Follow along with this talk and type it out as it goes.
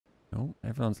Oh,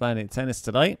 everyone's landing at tennis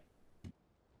today.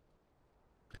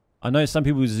 I know some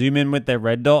people zoom in with their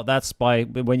red dot. That's by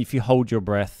if you hold your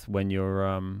breath when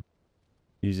you're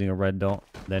using a red dot,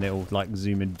 then it'll like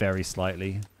zoom in very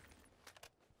slightly.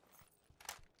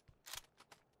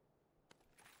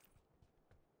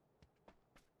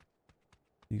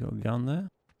 You got a gun there?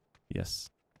 Yes.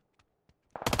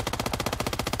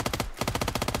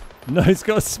 No, it's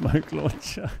got a smoke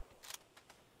launcher.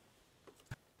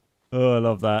 Oh, I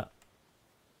love that.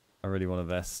 I really want a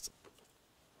vest.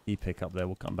 E-pick up there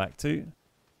we'll come back to.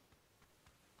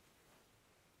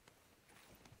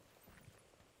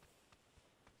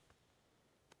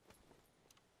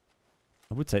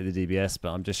 I would take the DBS, but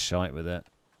I'm just shite with it.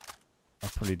 I'll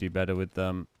probably do better with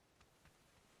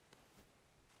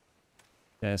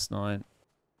PS9.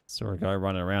 Saw a guy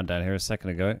running around down here a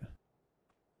second ago.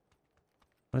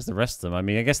 Where's the rest of them? I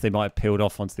mean, I guess they might have peeled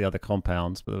off onto the other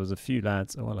compounds, but there was a few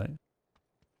lads. Oh, hello.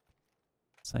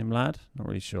 Same lad? Not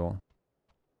really sure.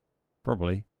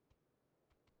 Probably.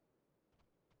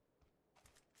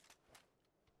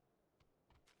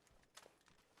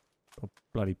 Oh,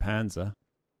 bloody Panzer.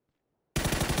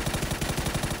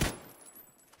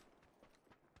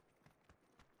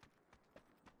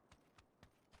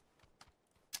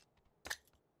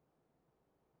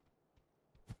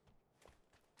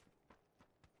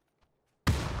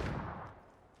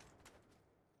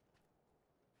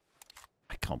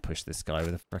 I can't push this guy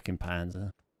with a frickin'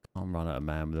 Panzer. Can't run at a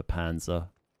man with a Panzer.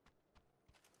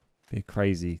 Be a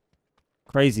crazy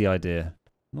idea.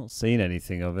 Not seen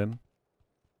anything of him.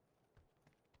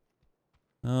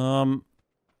 I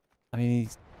mean,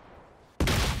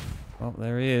 well,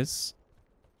 there he is.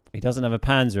 He doesn't have a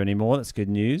Panzer anymore. That's good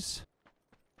news.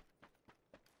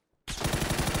 There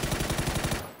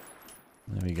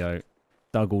we go.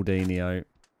 Dougaldinho.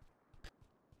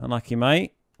 Unlucky,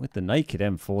 mate. With the naked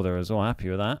M4 there as well. Happy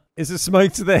with that. Is a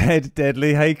smoke to the head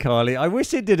deadly? Hey, Carly. I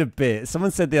wish it did a bit. Someone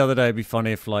said the other day it'd be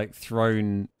funny if, like,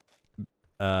 thrown,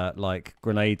 like,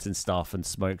 grenades and stuff and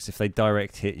smokes, if they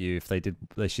direct hit you, if they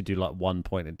should do, like, 1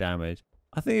 point of damage.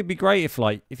 I think it'd be great if,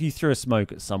 like, if you threw a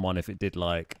smoke at someone, if it did,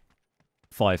 like,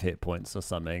 5 hit points or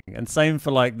something. And same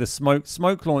for, like, the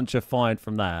smoke launcher fired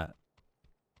from that.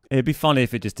 It'd be funny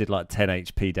if it just did, like, 10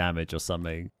 HP damage or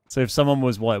something. So if someone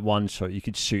was like one shot, you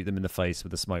could shoot them in the face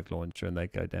with a smoke launcher and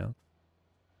they'd go down.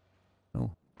 Oh,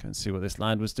 go and see what this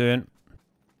lad was doing.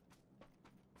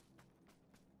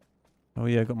 Oh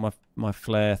yeah, I got my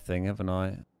flare thing, haven't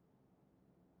I?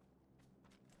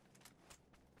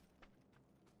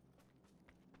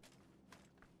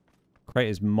 Crate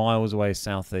is miles away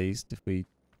southeast if we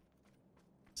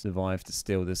survive to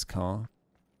steal this car.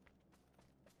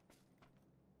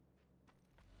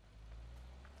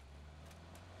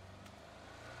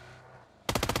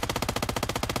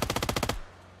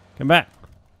 Come back.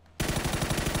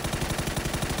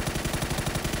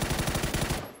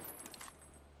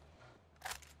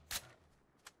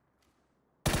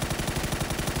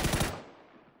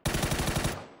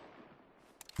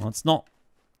 Well, it's not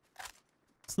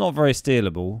very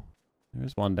stealable. There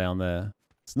is one down there.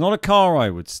 It's not a car I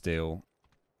would steal.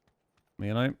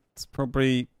 You know, it's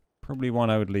probably one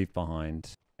I would leave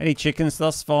behind. Any chickens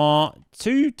thus far?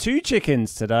 Two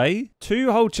chickens today.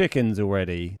 2 whole chickens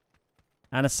already.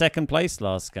 And a second place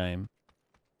last game.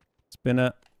 It's been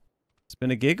a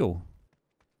giggle.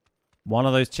 One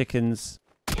of those chickens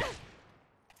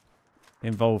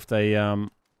involved a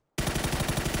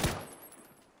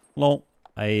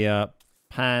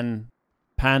pan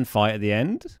fight at the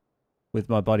end with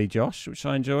my buddy Josh, which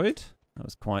I enjoyed. That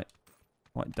was quite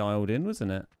dialed in,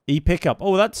 wasn't it? E-pickup.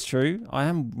 Oh, that's true. I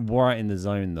am right in the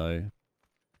zone though.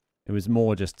 It was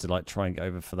more just to like try and get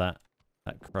over for that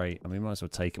crate. I mean, we might as well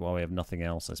take it while we have nothing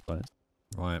else, I suppose.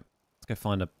 Right. Let's go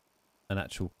find an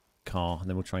actual car, and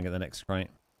then we'll try and get the next crate.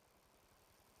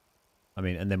 I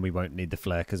mean, and then we won't need the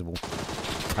flare, because we'll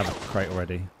have a crate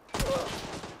already.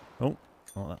 Oh,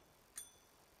 not that.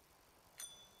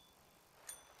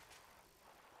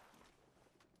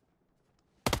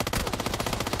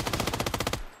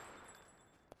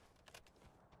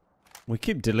 We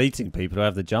keep deleting people who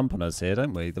have the jump on us here,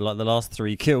 don't we? Like the last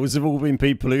 3 kills have all been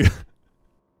people who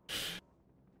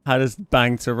had us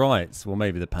bang to rights. Well,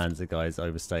 maybe the Panzer guy is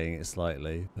overstating it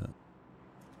slightly. But...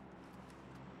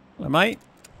 Hello, mate.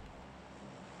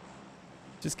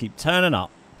 Just keep turning up.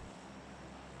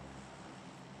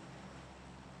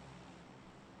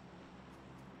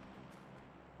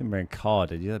 I'm wearing car,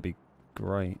 did you? That'd be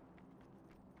great.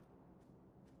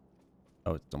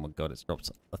 Oh my god, it's dropped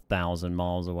 1,000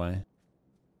 miles away.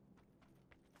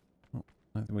 Oh,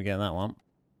 I think we get that one.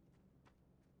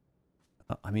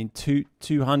 I mean,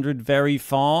 200 very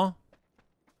far.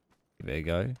 Give it a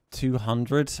go.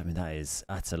 200? I mean,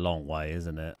 that's a long way,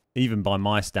 isn't it? Even by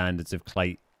my standards of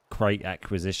crate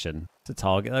acquisition. It's a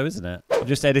target though, isn't it? I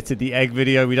just edited the egg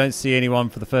video. We don't see anyone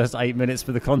for the first 8 minutes,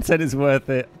 but the content is worth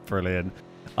it. Brilliant.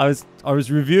 I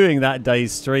was reviewing that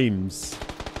day's streams.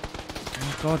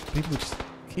 Oh God, people just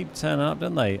keep turning up,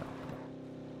 don't they?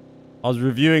 I was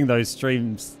reviewing those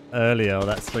streams earlier, or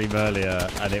that stream earlier,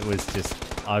 and it was just,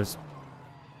 it was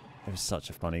such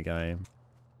a funny game.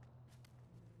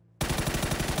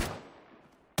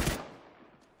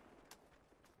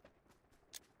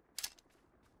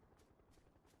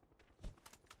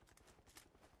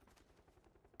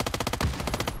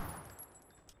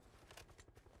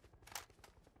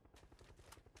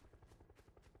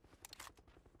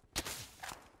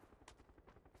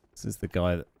 This is the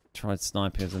guy that tried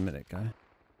sniping us a minute ago.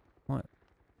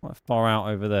 Quite far out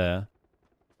over there.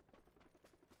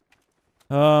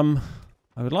 I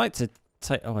would like to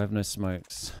take... Oh, I have no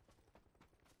smokes.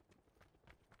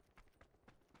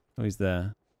 Oh, he's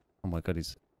there. Oh my God,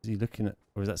 is he looking at...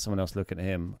 Or is that someone else looking at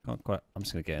him? I can't quite... I'm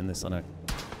just going to get in this, I know.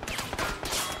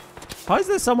 Why is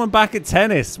there someone back at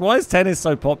tennis? Why is tennis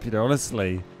so popular,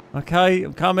 honestly? Okay,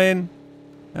 I'm coming.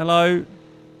 Hello.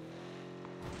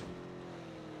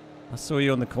 I saw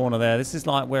you on the corner there. This is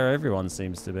like where everyone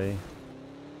seems to be.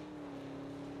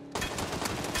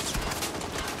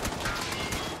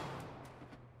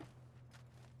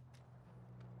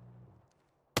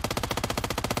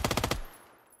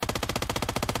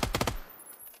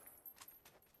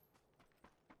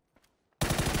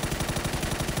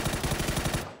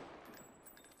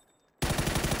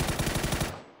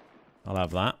 I'll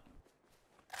have that.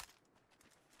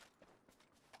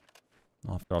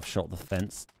 After I've shot the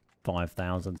fence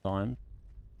 5,000 times.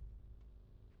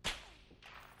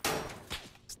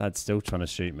 This lad's still trying to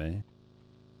shoot me.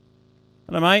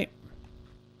 Hello, mate.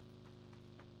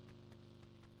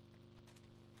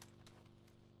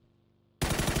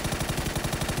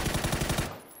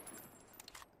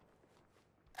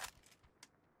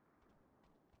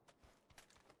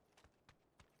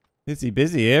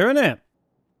 Busy here, isn't it?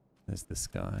 There's this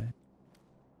guy.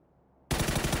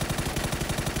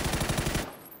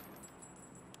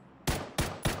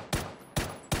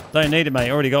 Don't need it, mate.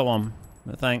 Already got one.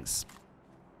 But thanks.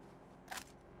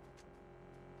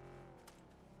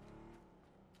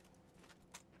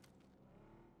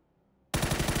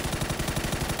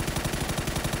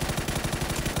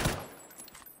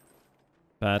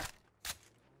 Bad.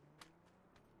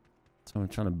 Someone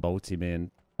trying to bolty me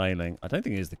and failing. I don't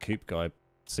think it was the coop guy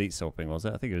seat swapping, was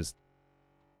it? I think it was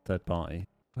third party.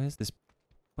 Where's this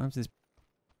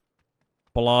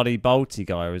bloody bolty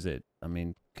guy, or is it? I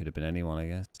mean, could have been anyone, I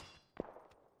guess.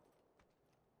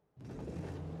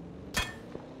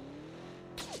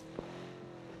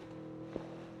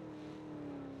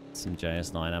 Some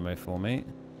JS9 ammo for me.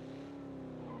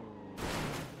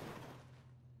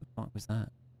 What was that?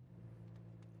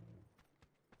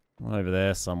 One over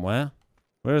there somewhere.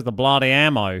 Where's the bloody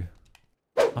ammo?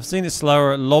 I've seen it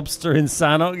slower at Lobster in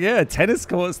Sanok. Yeah, tennis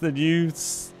court's the new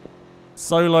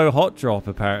solo hot drop,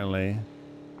 apparently.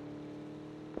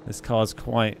 This car's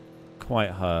quite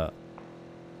hurt.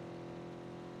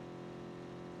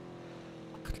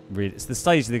 It's the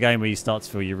stage of the game where you start to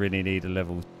feel you really need a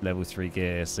level 3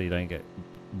 gear, so you don't get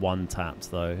one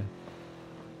tapped though.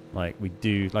 Like we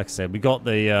do, like I said, we got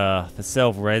the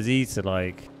self-resi to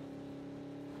like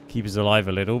keep us alive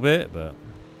a little bit, but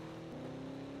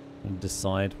and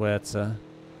decide where to.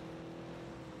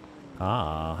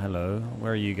 Ah, hello.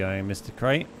 Where are you going, Mr.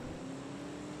 Crate?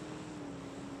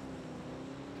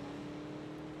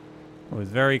 Oh, it's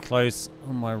very close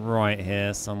on my right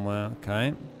here somewhere.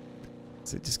 Okay.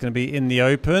 Is it just going to be in the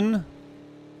open? A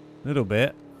little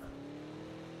bit.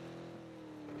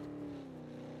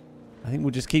 I think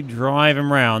we'll just keep driving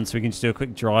around so we can just do a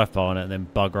quick drive-by on it and then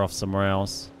bugger off somewhere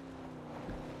else.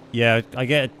 Yeah, I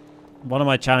get... One of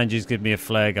my challenges gives me a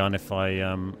flare gun if I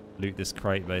loot this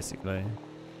crate, basically.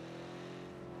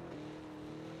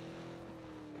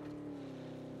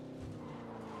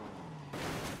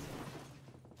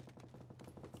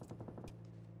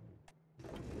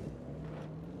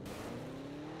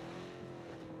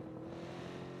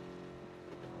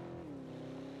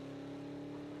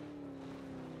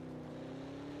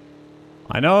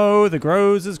 I know the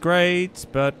grows is great,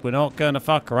 but we're not gonna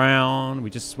fuck around. We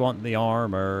just want the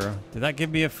armor. Did that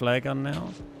give me a flare gun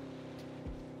now?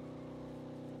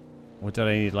 Or did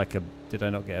I need like a... Did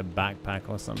I not get a backpack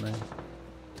or something? I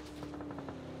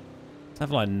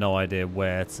have like no idea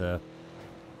where to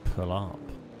pull up.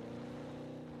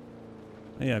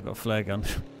 Oh, yeah, I've got a flare gun.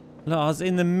 Look, I was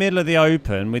in the middle of the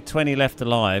open with 20 left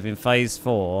alive in phase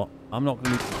 4. I'm not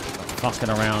gonna...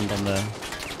 fucking around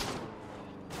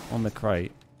on the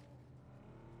crate.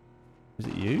 Was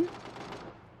it you?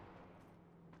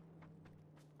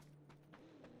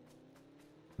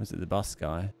 Was it the bus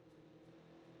guy?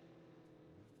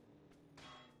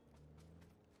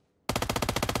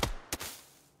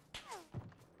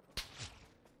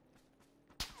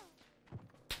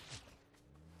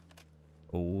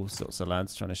 All sorts of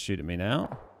lads trying to shoot at me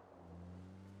now.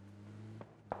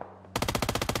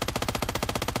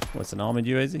 What's an armored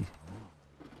UAZ?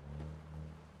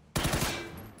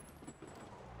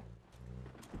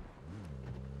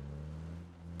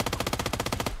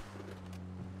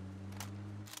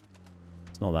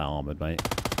 It's not that armored, mate.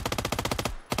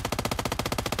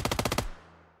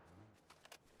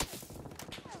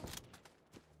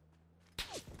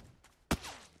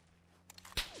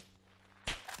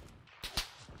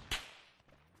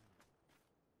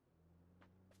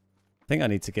 I think I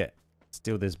need to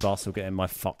steal this bus or get in my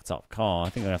fucked up car. I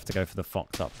think I have to go for the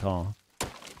fucked up car.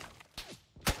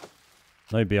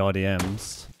 No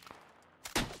BRDMs.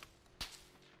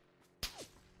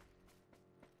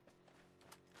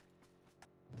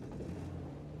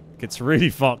 It's really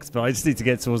fucked, but I just need to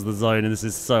get towards the zone and this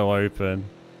is so open.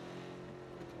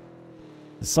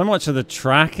 There's so much of the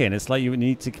tracking. It's like you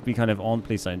need to be kind of on.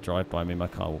 Please don't drive by me. My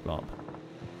car will blow up.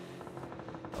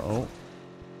 Oh.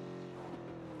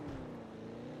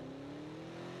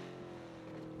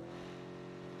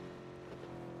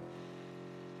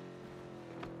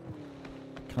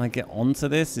 Can I get onto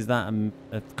this? Is that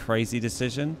a crazy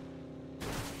decision?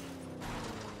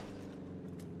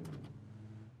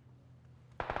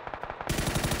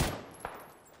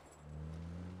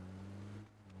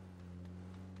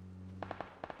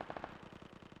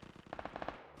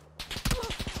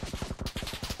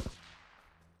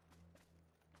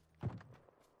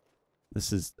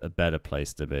 This is a better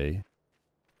place to be.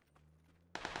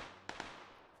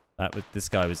 This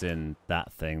guy was in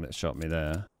that thing that shot me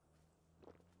there.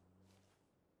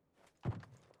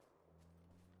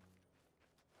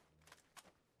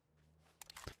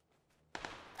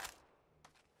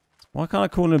 Why can't I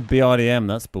call him a BRDM?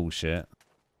 That's bullshit.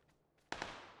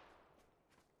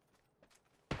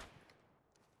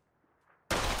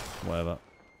 Whatever.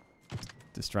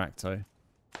 Distracto.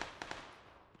 That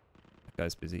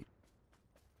guy's busy.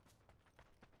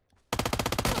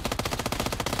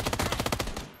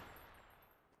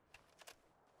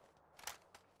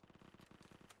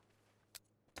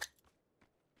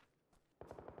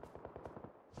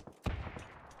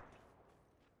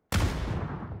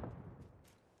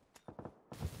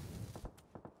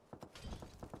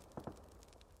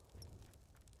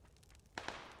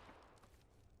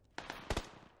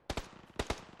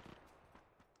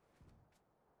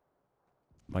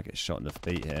 Might get shot in the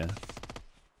feet here.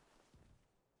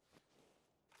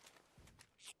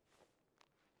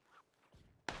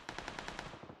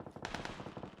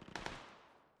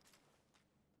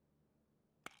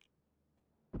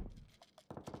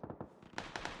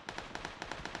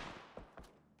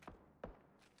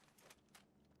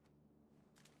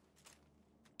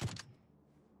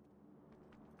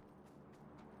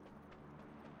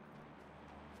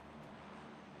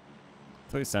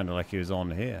 I thought it sounded like he was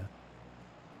on here.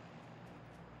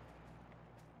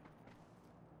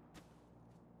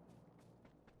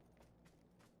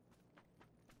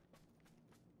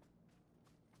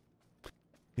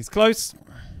 He's close.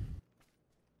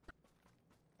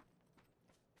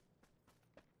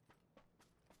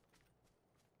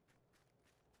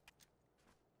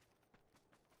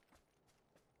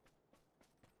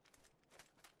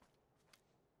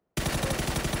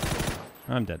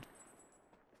 I'm dead.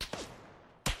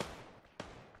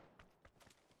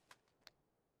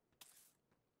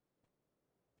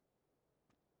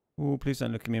 Oh, please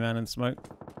don't look at me, man, and smoke.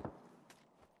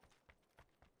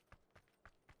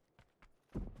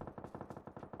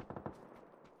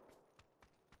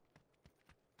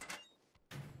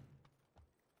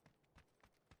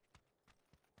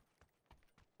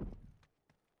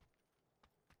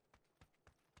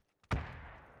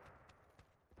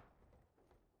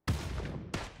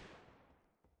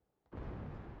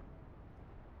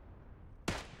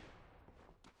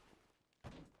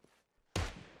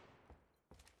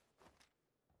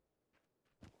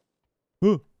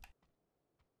 Huh.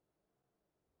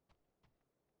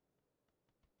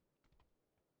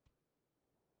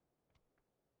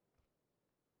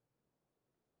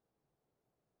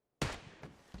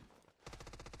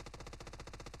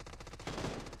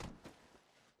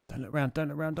 Don't look round, don't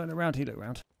look round, don't look round. He looked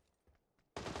round.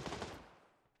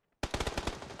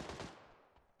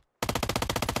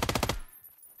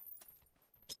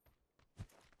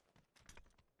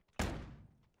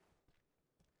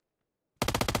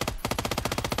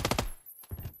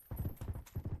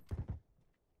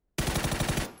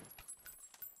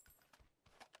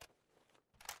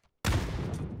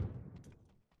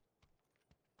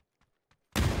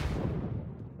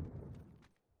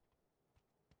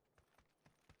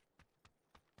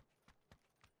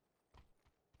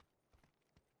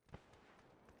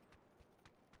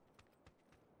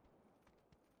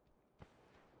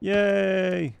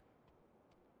 Yay!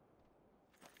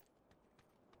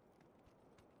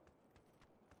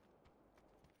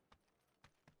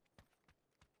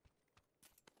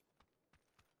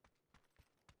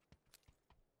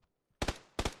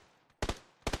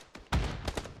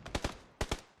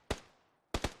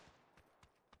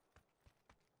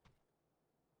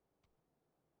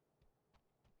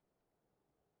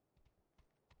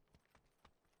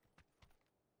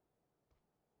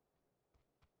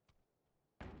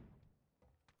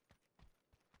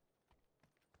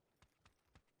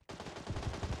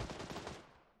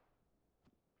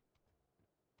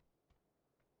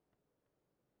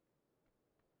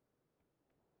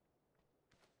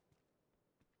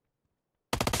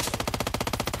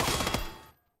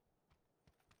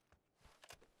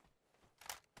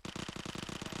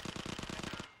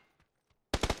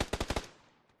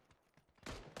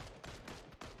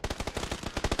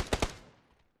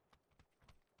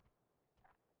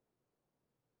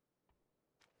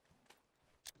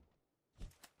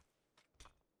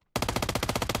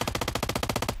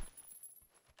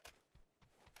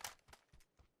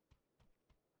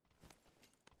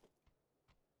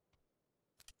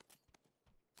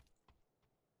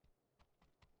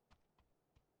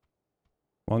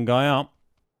 One guy up.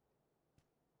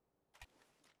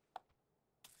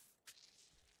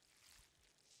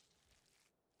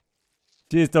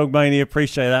 Cheers, Dogmania.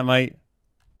 Appreciate that, mate.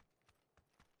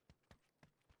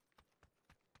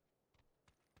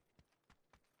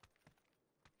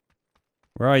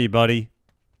 Where are you, buddy?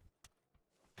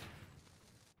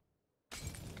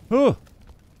 Oh!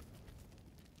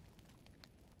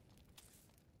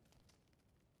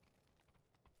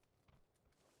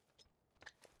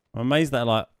 I'm amazed that,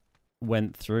 like,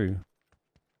 went through.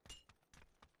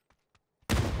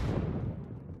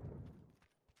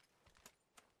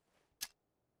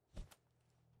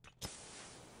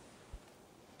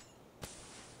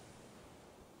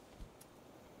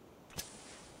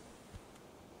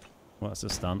 Well, that's a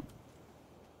stunt.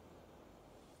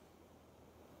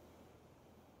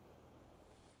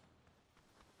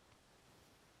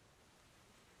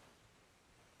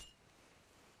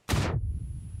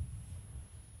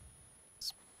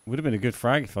 Would have been a good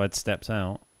frag if I'd stepped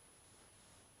out.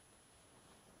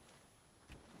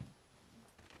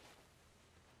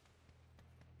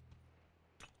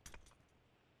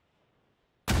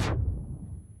 I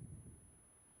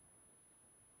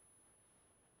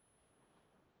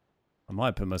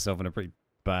might put myself in a pretty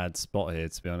bad spot here,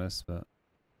 to be honest, but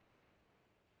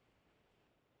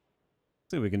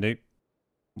see what we can do.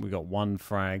 We got one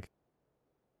frag.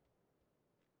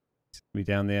 We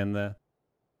down the end there.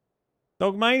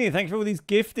 Dogmania, thank you for all these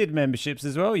gifted memberships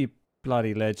as well, you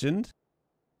bloody legend.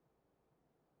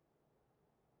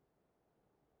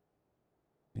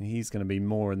 And he's going to be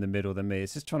more in the middle than me.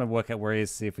 It's just trying to work out where he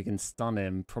is, see if we can stun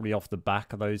him. Probably off the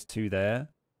back of those two there.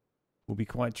 Will be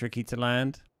quite tricky to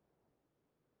land.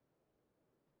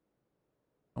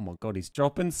 Oh my god, he's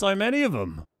dropping so many of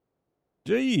them.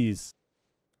 Jeez.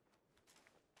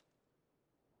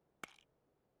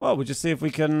 Well, we'll just see if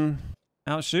we can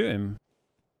outshoot him.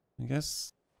 I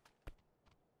guess.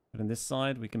 But on this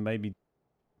side, we can maybe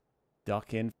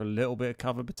duck in for a little bit of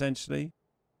cover potentially.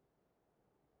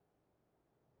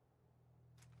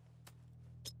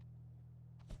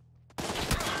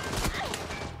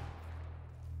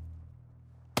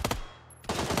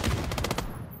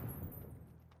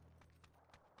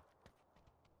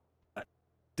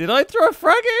 Did I throw a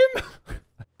frag at him?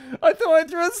 I thought I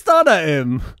threw a stun at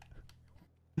him.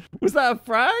 Was that a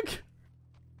frag?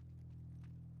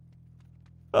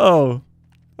 Oh.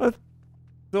 I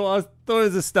thought it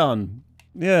was a stun.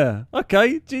 Yeah.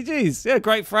 Okay. GG's. Yeah,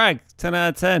 great frag. 10 out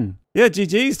of 10. Yeah,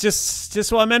 GG's.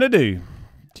 Just what I meant to do.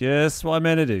 Just what I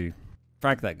meant to do.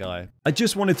 Frag that guy. I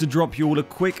just wanted to drop you all a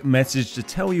quick message to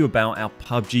tell you about our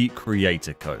PUBG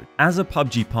creator code. As a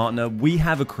PUBG partner, we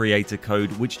have a creator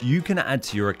code which you can add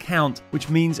to your account, which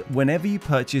means whenever you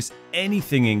purchase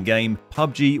anything in game,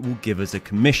 PUBG will give us a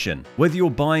commission. Whether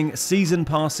you're buying season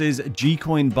passes,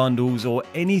 G-Coin bundles, or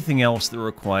anything else that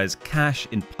requires cash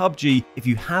in PUBG, if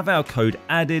you have our code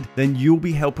added, then you'll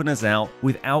be helping us out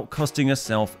without costing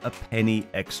yourself a penny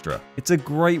extra. It's a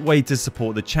great way to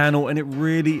support the channel, and it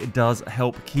really does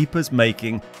help keep us just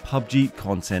making PUBG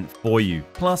content for you.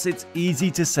 Plus, it's easy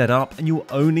to set up and you'll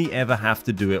only ever have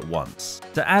to do it once.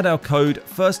 To add our code,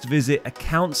 first visit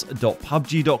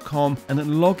accounts.pubg.com and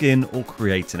then log in or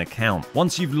create an account.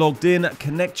 Once you've logged in,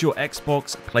 connect your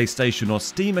Xbox, PlayStation or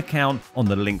Steam account on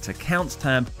the linked accounts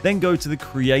tab, then go to the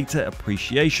Creator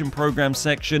Appreciation Program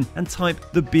section and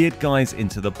type the Beard Guys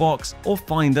into the box or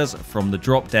find us from the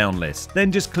drop-down list.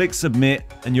 Then just click submit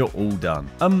and you're all done.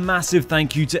 A massive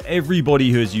thank you to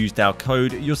everybody who has used our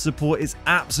code. Your support is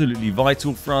absolutely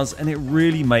vital for us and it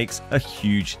really makes a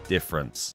huge difference.